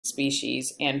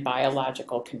species and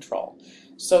biological control.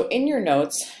 So in your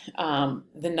notes, the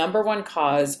number one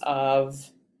cause of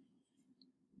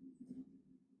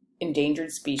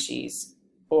endangered species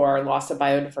or loss of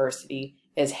biodiversity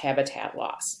is habitat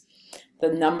loss.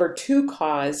 The number two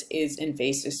cause is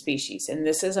invasive species, and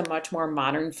this is a much more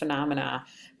modern phenomena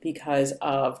because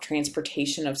of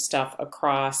transportation of stuff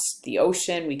across the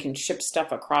ocean. We can ship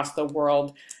stuff across the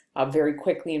world very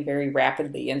quickly and very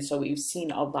rapidly, and so we've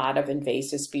seen a lot of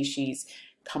invasive species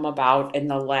come about in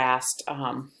the last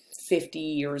 50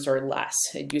 years or less.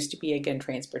 It used to be, again,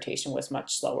 transportation was much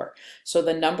slower. So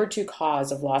the number two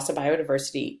cause of loss of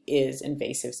biodiversity is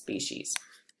invasive species.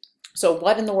 So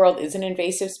what in the world is an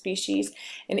invasive species?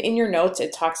 And in your notes,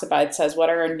 it says, what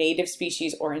are native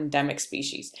species or endemic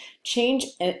species? Change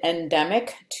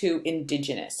endemic to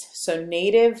indigenous. So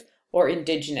native or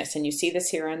indigenous, and you see this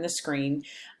here on the screen.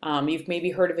 You've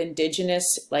maybe heard of indigenous,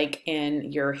 like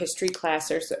in your history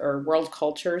classes or world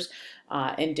cultures.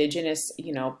 Indigenous,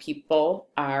 people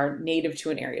are native to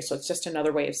an area. So it's just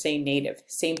another way of saying native.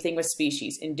 Same thing with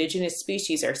species. Indigenous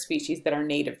species are species that are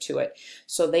native to it.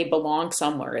 So they belong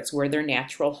somewhere. It's where their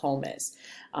natural home is.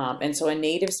 And so a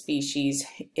native species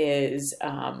is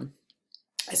a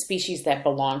species that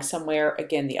belongs somewhere.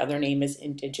 Again, the other name is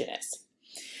indigenous.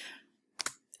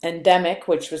 Endemic,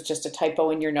 which was just a typo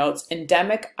in your notes.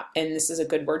 Endemic, and this is a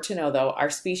good word to know though,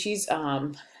 are species,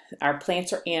 are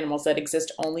plants or animals that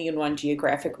exist only in one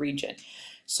geographic region.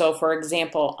 So for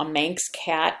example, a Manx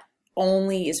cat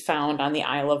only is found on the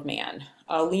Isle of Man.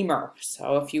 A lemur,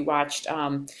 so if you watched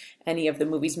any of the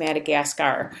movies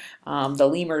Madagascar, the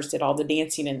lemurs did all the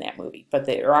dancing in that movie, but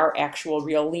there are actual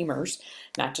real lemurs,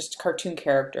 not just cartoon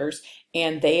characters,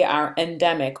 and they are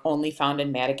endemic, only found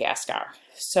in Madagascar.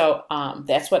 So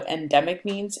that's what endemic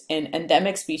means, and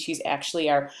endemic species actually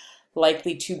are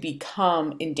likely to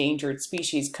become endangered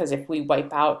species, because if we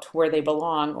wipe out where they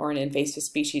belong, or an invasive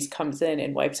species comes in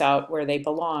and wipes out where they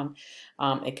belong,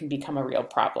 it can become a real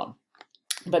problem.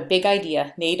 But big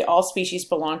idea, all species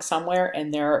belong somewhere,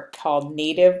 and they're called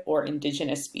native or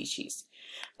indigenous species.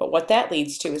 But what that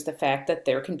leads to is the fact that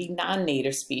there can be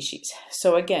non-native species.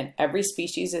 So again, every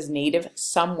species is native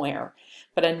somewhere,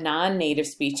 but a non-native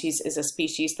species is a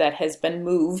species that has been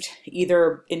moved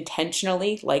either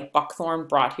intentionally, like buckthorn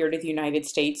brought here to the United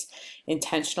States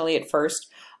intentionally at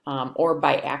first, or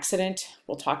by accident.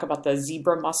 We'll talk about the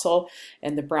zebra mussel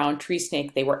and the brown tree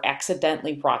snake. They were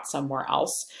accidentally brought somewhere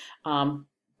else.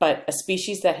 But a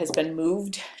species that has been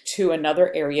moved to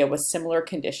another area with similar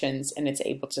conditions and it's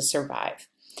able to survive.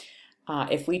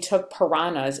 If we took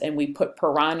piranhas and we put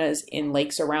piranhas in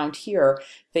lakes around here,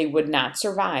 they would not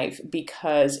survive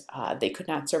because they could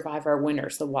not survive our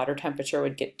winters. The water temperature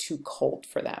would get too cold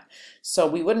for them. So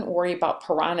we wouldn't worry about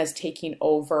piranhas taking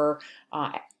over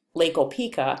Lake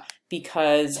Opeka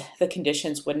because the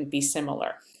conditions wouldn't be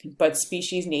similar. But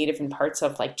species native in parts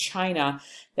of like China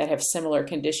that have similar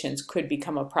conditions could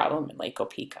become a problem in Lake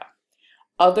Opeka.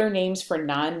 Other names for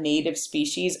non-native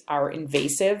species are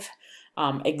invasive,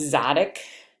 exotic,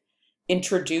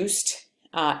 introduced,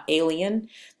 alien.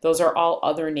 Those are all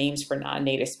other names for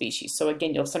non-native species. So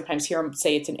again, you'll sometimes hear them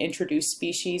say it's an introduced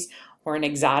species or an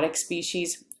exotic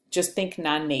species. Just think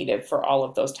non-native for all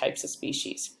of those types of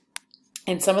species.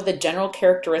 And some of the general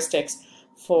characteristics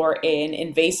for an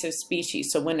invasive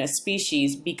species, so when a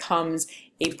species becomes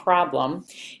a problem,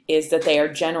 is that they are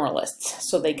generalists.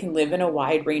 So they can live in a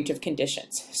wide range of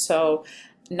conditions. So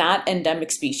not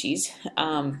endemic species,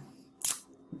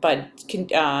 but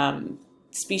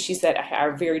species that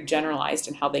are very generalized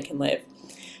in how they can live.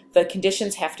 The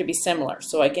conditions have to be similar.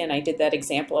 So again, I did that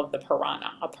example of the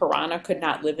piranha. A piranha could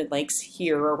not live in lakes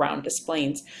here around Des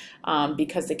Plaines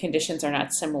because the conditions are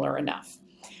not similar enough.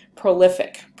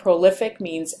 Prolific. Prolific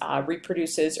means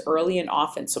reproduces early and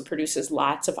often, so produces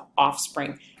lots of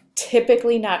offspring.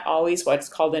 Typically not always what's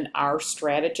called an R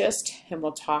strategist, and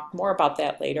we'll talk more about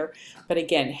that later. But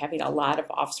again, having a lot of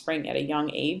offspring at a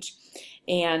young age.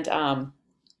 And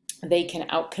they can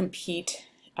outcompete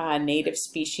native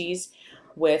species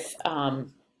with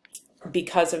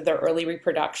because of their early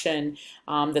reproduction,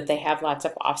 that they have lots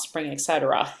of offspring,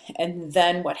 etc. And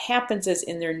then what happens is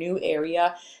in their new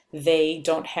area, they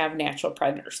don't have natural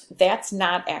predators. That's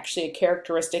not actually a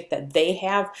characteristic that they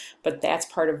have, but that's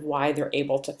part of why they're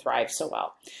able to thrive so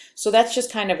well. So that's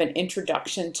just kind of an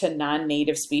introduction to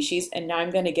non-native species. And now I'm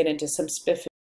going to get into some